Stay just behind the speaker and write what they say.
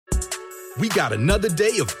We got another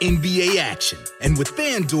day of NBA action. And with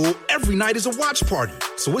FanDuel, every night is a watch party.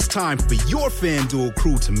 So it's time for your FanDuel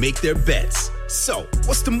crew to make their bets. So,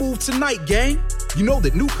 what's the move tonight, gang? You know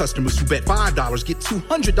that new customers who bet $5 get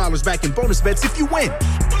 $200 back in bonus bets if you win.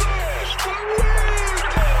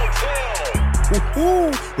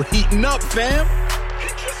 Woo-hoo, we're heating up, fam.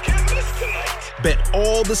 Bet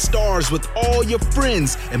all the stars with all your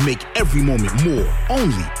friends and make every moment more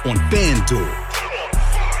only on FanDuel.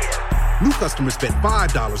 New customers bet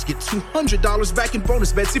 $5, get $200 back in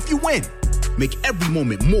bonus bets if you win. Make every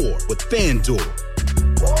moment more with FanDuel.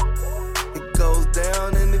 It goes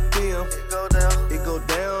down in the DM. It go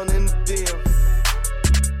down in the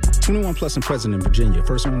DM. 21 plus and present in Virginia.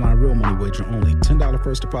 First online real money wager only. $10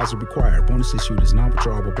 first deposit required. Bonus issued is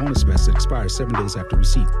non-withdrawable bonus bets that expires 7 days after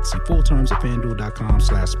receipt. See full terms at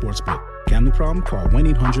FanDuel.com/sportsbook. Gambling problem? Call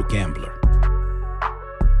 1-800-GAMBLER.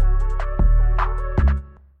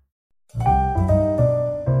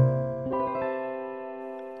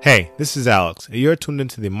 Hey, this is Alex, and you're tuned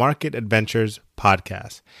into the Market Adventures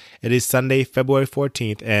podcast. It is Sunday, February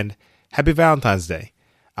 14th, and happy Valentine's Day.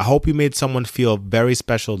 I hope you made someone feel very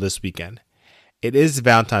special this weekend. It is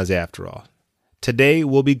Valentine's Day after all. Today,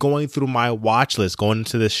 we'll be going through my watch list going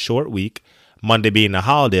into this short week, Monday being a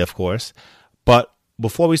holiday, of course. But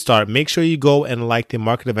before we start, make sure you go and like the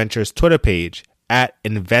Market Adventures Twitter page at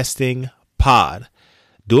InvestingPod.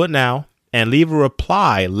 Do it now. And leave a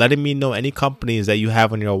reply letting me know any companies that you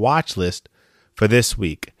have on your watch list for this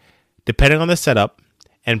week, depending on the setup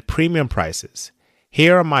and premium prices.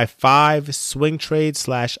 Here are my 5 swing trade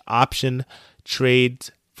 / option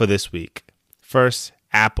trades for this week. First,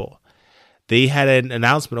 Apple. They had an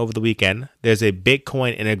announcement over the weekend. There's a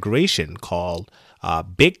Bitcoin integration called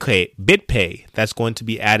BitPay that's going to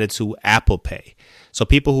be added to Apple Pay. So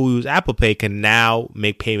people who use Apple Pay can now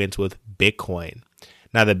make payments with Bitcoin.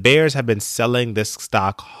 Now, the bears have been selling this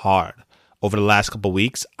stock hard over the last couple of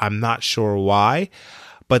weeks. I'm not sure why,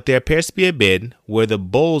 but there appears to be a bid where the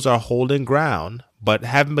bulls are holding ground, but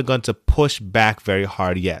haven't begun to push back very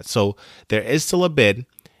hard yet. So there is still a bid,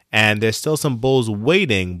 and there's still some bulls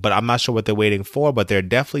waiting, but I'm not sure what they're waiting for, but they're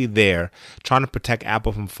definitely there trying to protect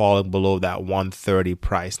Apple from falling below that 130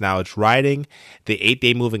 price. Now, it's riding the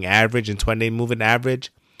 8-day moving average and 20-day moving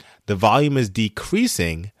average. The volume is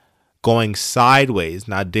decreasing, going sideways.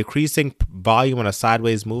 Now, decreasing volume on a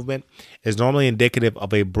sideways movement is normally indicative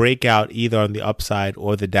of a breakout either on the upside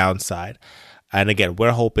or the downside. And again, we're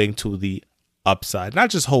hoping to the upside. Not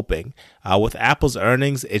just hoping. With Apple's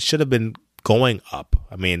earnings, it should have been going up.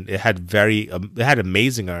 I mean, it had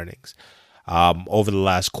amazing earnings over the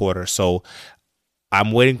last quarter. So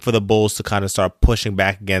I'm waiting for the bulls to kind of start pushing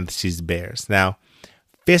back against these bears. Now,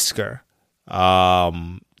 Fisker,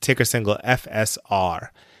 ticker symbol FSR.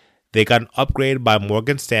 They got an upgrade by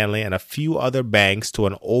Morgan Stanley and a few other banks to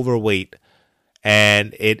an overweight,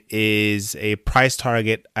 and it is a price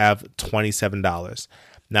target of $27.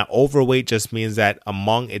 Now, overweight just means that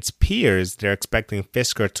among its peers, they're expecting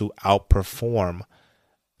Fisker to outperform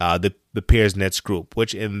the peers in its group,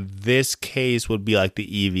 which in this case would be like the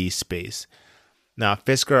EV space. Now,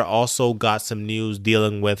 Fisker also got some news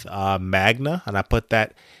dealing with Magna, and I put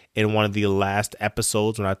that in one of the last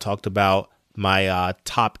episodes when I talked about my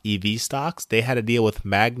top EV stocks. They had a deal with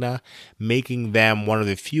Magna, making them one of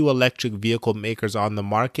the few electric vehicle makers on the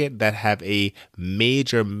market that have a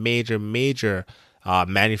major manufacturer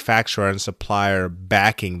and supplier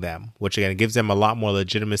backing them, which again gives them a lot more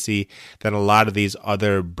legitimacy than a lot of these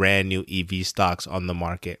other brand new EV stocks on the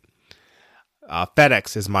market.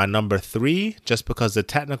 FedEx is my number 3, just because the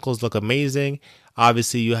technicals look amazing.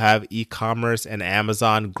 Obviously, you have e-commerce and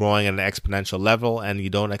Amazon growing at an exponential level, and you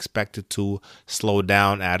don't expect it to slow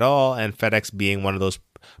down at all. And FedEx being one of those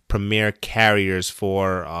premier carriers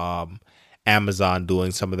for Amazon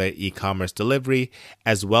doing some of their e-commerce delivery,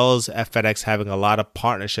 as well as FedEx having a lot of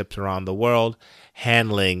partnerships around the world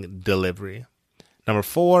handling delivery. Number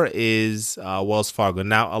 4 is Wells Fargo.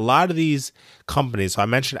 Now, a lot of these companies, so I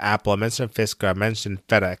mentioned Apple, I mentioned Fisker, I mentioned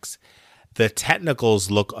FedEx. The technicals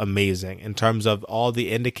look amazing in terms of all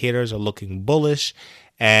the indicators are looking bullish,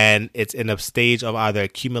 and it's in a stage of either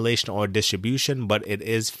accumulation or distribution, but it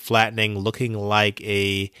is flattening, looking like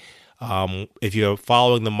a, if you're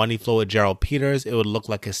following the money flow with Gerald Peters, it would look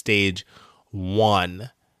like a stage 1.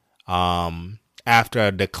 After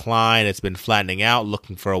a decline, it's been flattening out,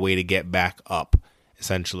 looking for a way to get back up,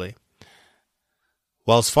 essentially.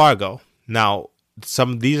 Wells Fargo. Now,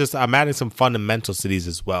 I'm adding some fundamentals to these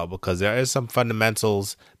as well, because there is some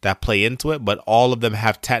fundamentals that play into it, but all of them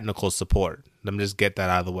have technical support. Let me just get that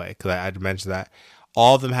out of the way, because I mentioned that.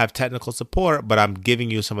 All of them have technical support, but I'm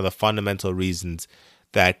giving you some of the fundamental reasons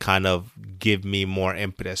that kind of give me more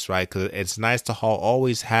impetus, right? Because it's nice to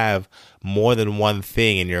always have more than one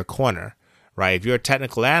thing in your corner, right? If you're a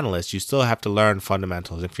technical analyst, you still have to learn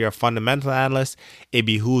fundamentals. If you're a fundamental analyst, it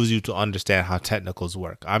behooves you to understand how technicals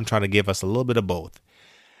work. I'm trying to give us a little bit of both.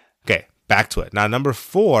 Okay, back to it. Now, number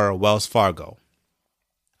 4, Wells Fargo.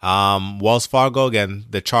 Wells Fargo, again,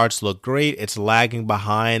 the charts look great. It's lagging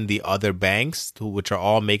behind the other banks, which are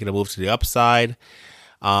all making a move to the upside.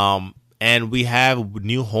 And we have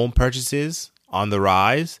new home purchases on the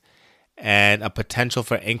rise and a potential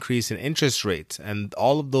for increase in interest rates. And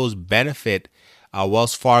all of those benefit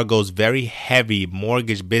Wells Fargo's very heavy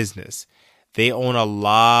mortgage business. They own a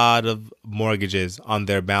lot of mortgages on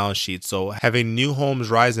their balance sheet. So having new homes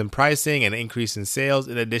rise in pricing and increase in sales,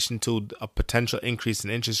 in addition to a potential increase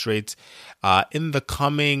in interest rates in the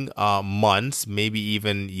coming months, maybe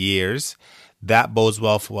even years, that bodes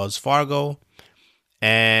well for Wells Fargo.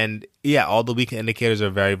 And yeah, all the weekend indicators are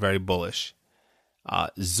very, very bullish.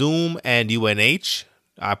 Zoom and UNH,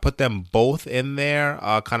 I put them both in there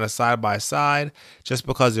kind of side by side just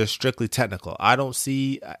because they're strictly technical. I don't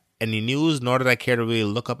see any news, nor did I care to really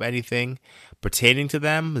look up anything pertaining to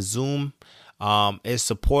them. Zoom is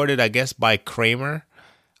supported, I guess, by Kramer.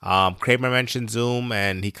 Kramer mentioned Zoom,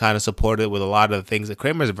 and he kind of supported it with a lot of the things.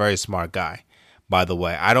 Kramer is a very smart guy, by the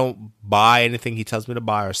way. I don't buy anything he tells me to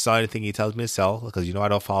buy or sell anything he tells me to sell because, I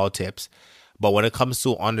don't follow tips. But when it comes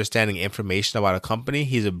to understanding information about a company,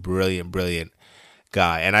 he's a brilliant, brilliant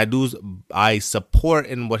guy. And I support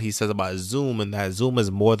in what he says about Zoom, and that Zoom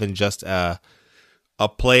is more than just a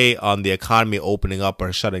play on the economy opening up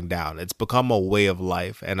or shutting down. It's become a way of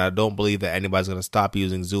life, and I don't believe that anybody's going to stop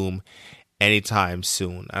using Zoom anytime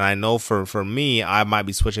soon. And I know for me, I might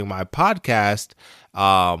be switching my podcast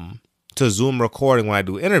to Zoom recording when I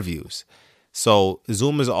do interviews. So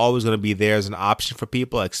Zoom is always going to be there as an option for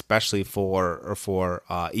people, especially for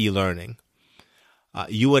e-learning.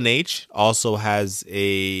 UNH also has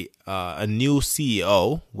a new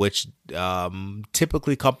CEO, which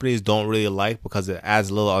typically companies don't really like because it adds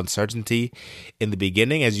a little uncertainty in the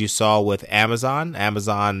beginning. As you saw with Amazon,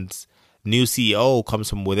 Amazon's new CEO comes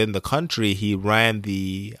from within the country. He ran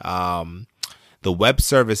the web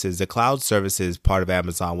services, the cloud services part of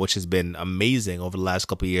Amazon, which has been amazing over the last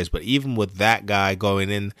couple of years. But even with that guy going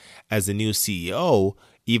in as the new CEO,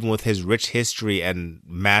 even with his rich history and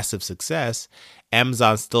massive success,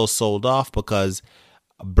 Amazon still sold off because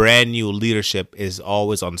brand new leadership is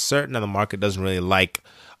always uncertain and the market doesn't really like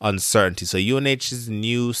uncertainty. So UNH's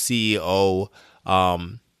new CEO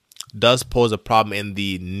does pose a problem in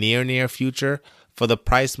the near future for the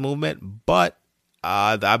price movement, but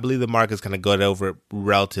I believe the market's going to go over it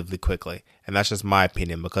relatively quickly. And that's just my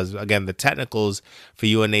opinion because, again, the technicals for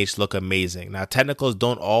UNH look amazing. Now, technicals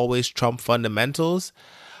don't always trump fundamentals,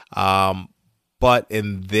 but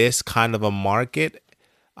in this kind of a market,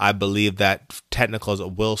 I believe that technicals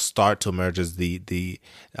will start to emerge as the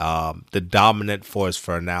dominant force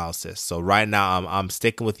for analysis. So right now, I'm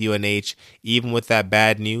sticking with UNH, even with that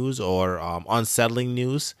bad news or unsettling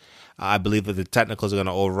news. I believe that the technicals are going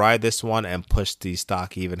to override this one and push the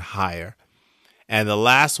stock even higher. And the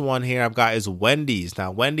last one here I've got is Wendy's. Now,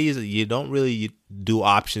 Wendy's, you don't really do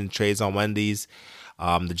option trades on Wendy's.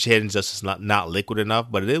 The trade is just not liquid enough,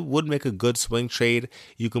 but it would make a good swing trade.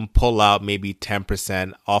 You can pull out maybe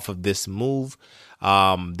 10% off of this move.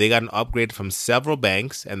 They got an upgrade from several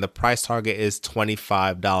banks, and the price target is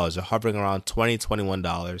 $25. They're hovering around $20,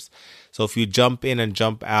 $21. So if you jump in and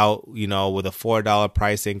jump out, with a $4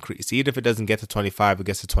 price increase, even if it doesn't get to 25, it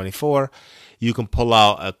gets to 24, you can pull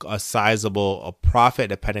out a sizable profit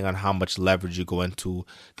depending on how much leverage you go into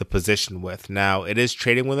the position with. Now, it is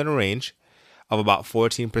trading within a range of about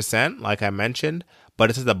 14%, like I mentioned, but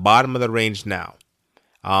it's at the bottom of the range now.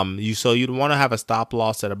 You'd want to have a stop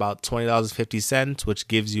loss at about $20.50, which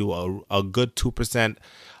gives you a good 2%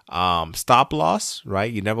 stop loss,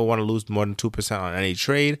 right? You never want to lose more than 2% on any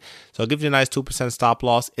trade. So it gives you a nice 2% stop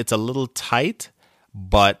loss. It's a little tight,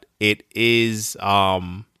 but it is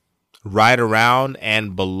right around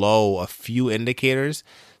and below a few indicators.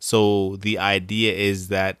 So the idea is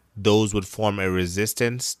that those would form a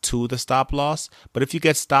resistance to the stop loss. But if you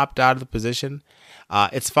get stopped out of the position,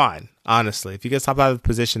 it's fine. Honestly, if you get stopped out of the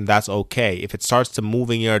position, that's okay. If it starts to move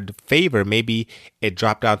in your favor, maybe it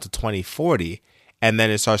dropped down to 2040 and then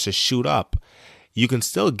it starts to shoot up. You can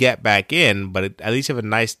still get back in, but at least you have a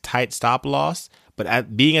nice tight stop loss.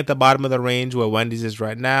 But being at the bottom of the range where Wendy's is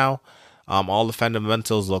right now, all the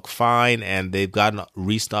fundamentals look fine, and they've gotten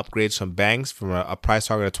recent upgrades from banks from a price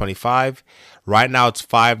target of 25. Right now, it's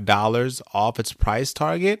 $5 off its price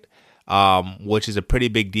target, which is a pretty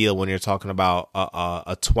big deal when you're talking about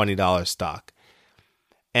a $20 stock.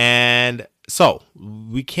 And so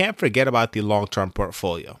we can't forget about the long-term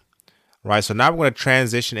portfolio, right? So now we're going to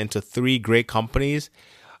transition into 3 great companies,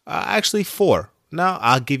 actually 4. Now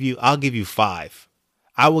I'll give you 5.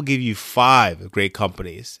 I will give you 5 great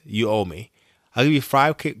companies. You owe me. I'll give you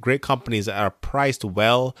 5 great companies that are priced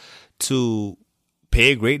well to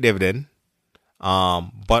pay a great dividend,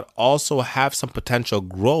 but also have some potential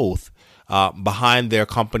growth behind their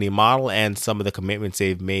company model and some of the commitments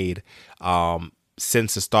they've made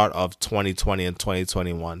since the start of 2020 and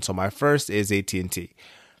 2021. So my first is AT&T.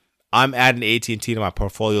 I'm adding AT&T to my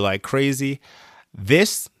portfolio like crazy.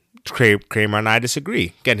 This, Kramer and I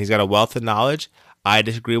disagree. Again, he's got a wealth of knowledge. I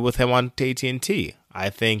disagree with him on AT&T. I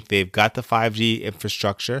think they've got the 5G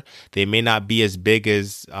infrastructure. They may not be as big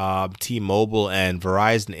as T-Mobile and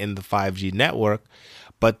Verizon in the 5G network,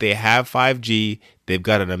 but they have 5G. They've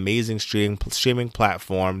got an amazing streaming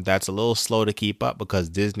platform that's a little slow to keep up because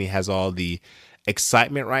Disney has all the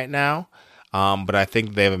excitement right now. But I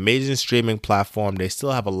think they have an amazing streaming platform. They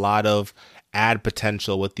still have a lot of ad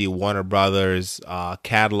potential with the Warner Brothers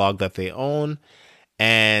catalog that they own.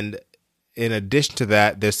 And in addition to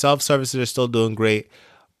that, their self-services are still doing great,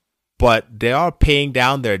 but they are paying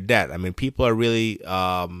down their debt. I mean, people are really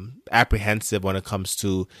apprehensive when it comes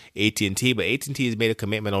to AT&T, but AT&T has made a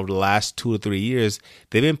commitment over the last 2 or 3 years.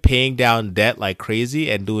 They've been paying down debt like crazy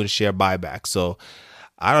and doing share buybacks. So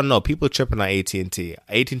I don't know. People are tripping on AT&T.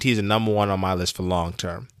 AT&T is the number 1 on my list for long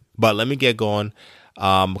term. But let me get going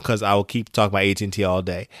because I will keep talking about AT&T all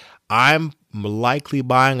day. I'm likely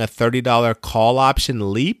buying a $30 call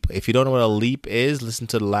option leap. If you don't know what a leap is, listen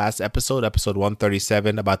to the last episode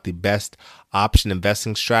 137, about the best option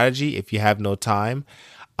investing strategy if you have no time.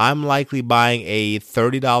 I'm likely buying a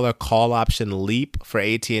 $30 call option leap for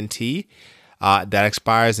AT&T that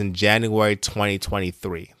expires in January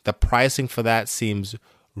 2023. The pricing for that seems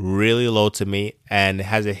really low to me and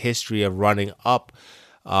has a history of running up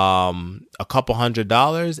a couple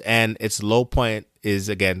 $100, and its low point is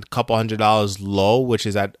again a couple $100 low, which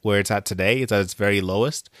is at where it's at today. It's at its very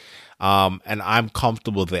lowest, and I'm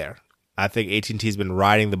comfortable there. I think AT&T has been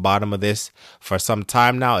riding the bottom of this for some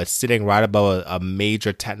time now. It's sitting right above a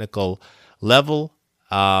major technical level,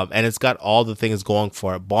 and it's got all the things going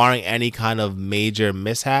for it, barring any kind of major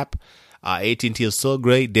mishap. AT&T is still a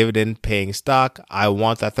great dividend paying stock. I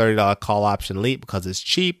want that $30 call option leap because it's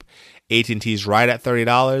cheap. AT&T is right at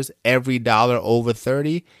 $30. Every dollar over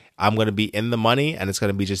 30, I'm going to be in the money, and it's going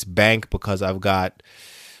to be just bank because I've got,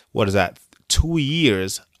 2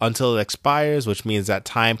 years until it expires, which means that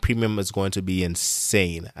time premium is going to be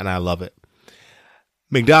insane, and I love it.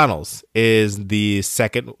 McDonald's is the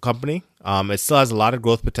second company. It still has a lot of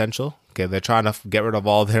growth potential. Okay, they're trying to get rid of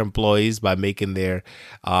all their employees by making their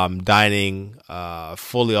dining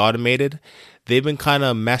fully automated. They've been kind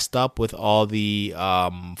of messed up with all the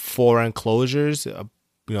foreign closures,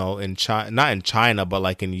 in China, not in China, but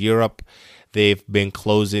like in Europe, they've been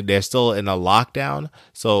closing. They're still in a lockdown.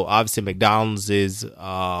 So obviously McDonald's is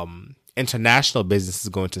international business is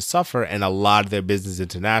going to suffer, and a lot of their business is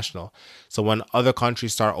international. So when other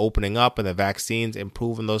countries start opening up and the vaccines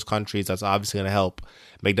improve in those countries, that's obviously going to help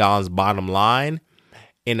McDonald's bottom line.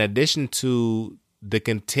 In addition to the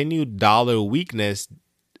continued dollar weakness,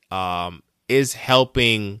 is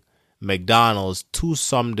helping McDonald's to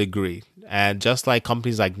some degree. And just like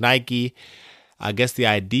companies like Nike, I guess the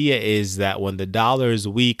idea is that when the dollar is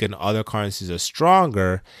weak and other currencies are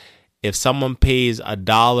stronger, if someone pays pays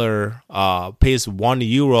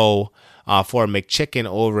 €1 for a McChicken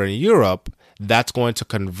over in Europe, that's going to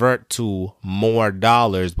convert to more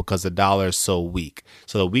dollars because the dollar is so weak.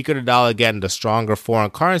 So the weaker the dollar get and the stronger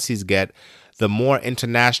foreign currencies get, the more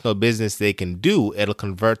international business they can do, it'll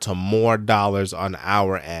convert to more dollars on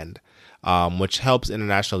our end, which helps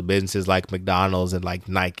international businesses like McDonald's and like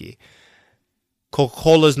Nike.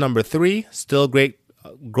 Coca-Cola's number 3, still great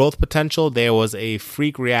growth potential. There was a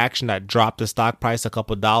freak reaction that dropped the stock price a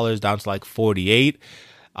couple dollars down to like 48.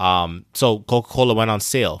 So Coca-Cola went on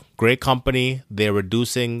sale. Great company. They're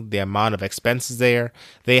reducing the amount of expenses they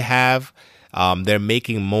have. They're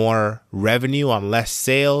making more revenue on less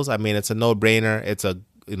sales. I mean, it's a no-brainer. It's a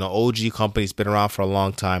OG company. It's been around for a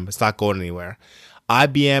long time. It's not going anywhere.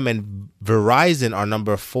 IBM and Verizon are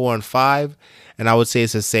number 4 and 5, and I would say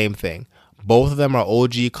it's the same thing. Both of them are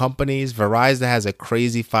OG companies. Verizon has a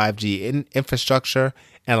crazy 5G infrastructure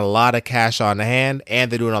and a lot of cash on hand, and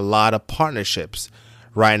they're doing a lot of partnerships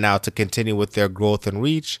right now to continue with their growth and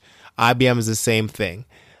reach. IBM is the same thing.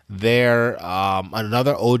 They're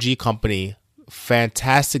another OG company,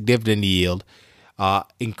 fantastic dividend yield,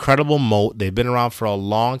 incredible moat. They've been around for a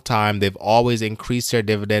long time. They've always increased their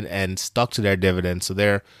dividend and stuck to their dividend. So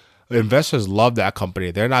they're investors love that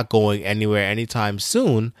company. They're not going anywhere anytime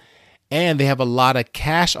soon. And they have a lot of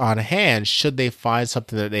cash on hand should they find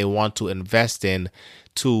something that they want to invest in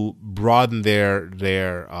to broaden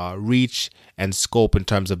their reach and scope in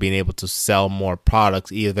terms of being able to sell more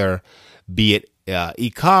products, either be it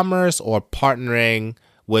e-commerce or partnering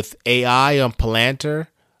with AI on Palantir.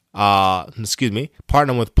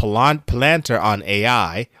 Partnering with Palantir on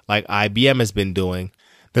AI, like IBM has been doing.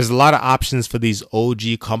 There's a lot of options for these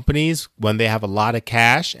OG companies when they have a lot of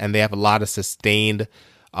cash and they have a lot of sustained.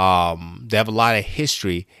 They have a lot of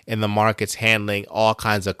history in the markets handling all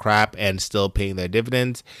kinds of crap and still paying their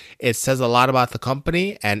dividends. It says a lot about the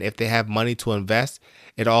company, and if they have money to invest,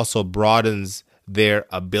 it also broadens their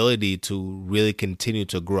ability to really continue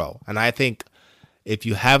to grow. And I think if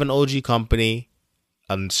you have an OG company,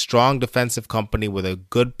 a strong defensive company with a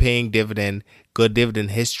good paying dividend, good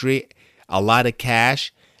dividend history, a lot of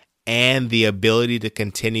cash, and the ability to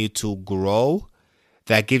continue to grow,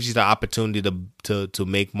 that gives you the opportunity to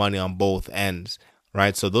make money on both ends,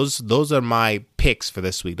 right? So those are my picks for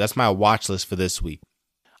this week. That's my watch list for this week.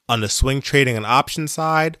 On the swing trading and option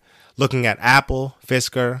side, looking at Apple,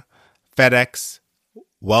 Fisker, FedEx,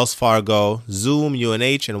 Wells Fargo, Zoom,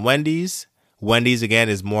 UNH, and Wendy's. Wendy's, again,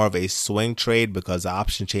 is more of a swing trade because the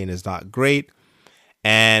option chain is not great.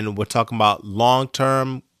 And we're talking about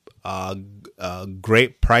long-term,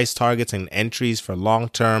 great price targets and entries for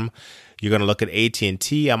long-term. You're going to look at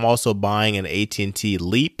AT&T. I'm also buying an AT&T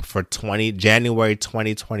Leap for January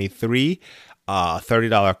 2023,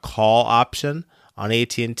 $30 call option on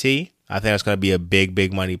AT&T. I think that's going to be a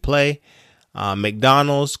big money play.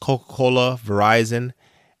 McDonald's, Coca-Cola, Verizon,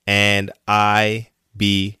 and IBM.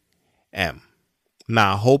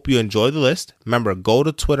 Now, I hope you enjoy the list. Remember, go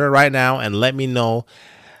to Twitter right now and let me know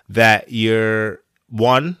that you're,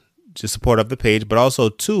 one, just supportive of the page, but also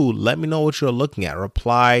two, let me know what you're looking at.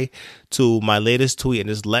 Reply to my latest tweet and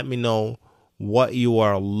just let me know what you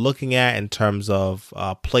are looking at in terms of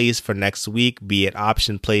plays for next week, be it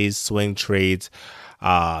option plays, swing trades,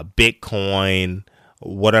 Bitcoin,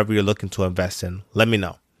 whatever you're looking to invest in. Let me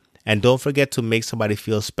know. And don't forget to make somebody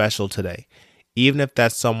feel special today, even if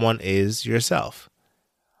that someone is yourself.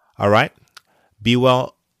 All right? Be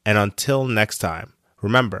well, and until next time,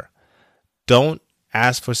 remember, don't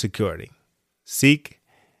ask for security. Seek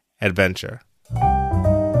adventure.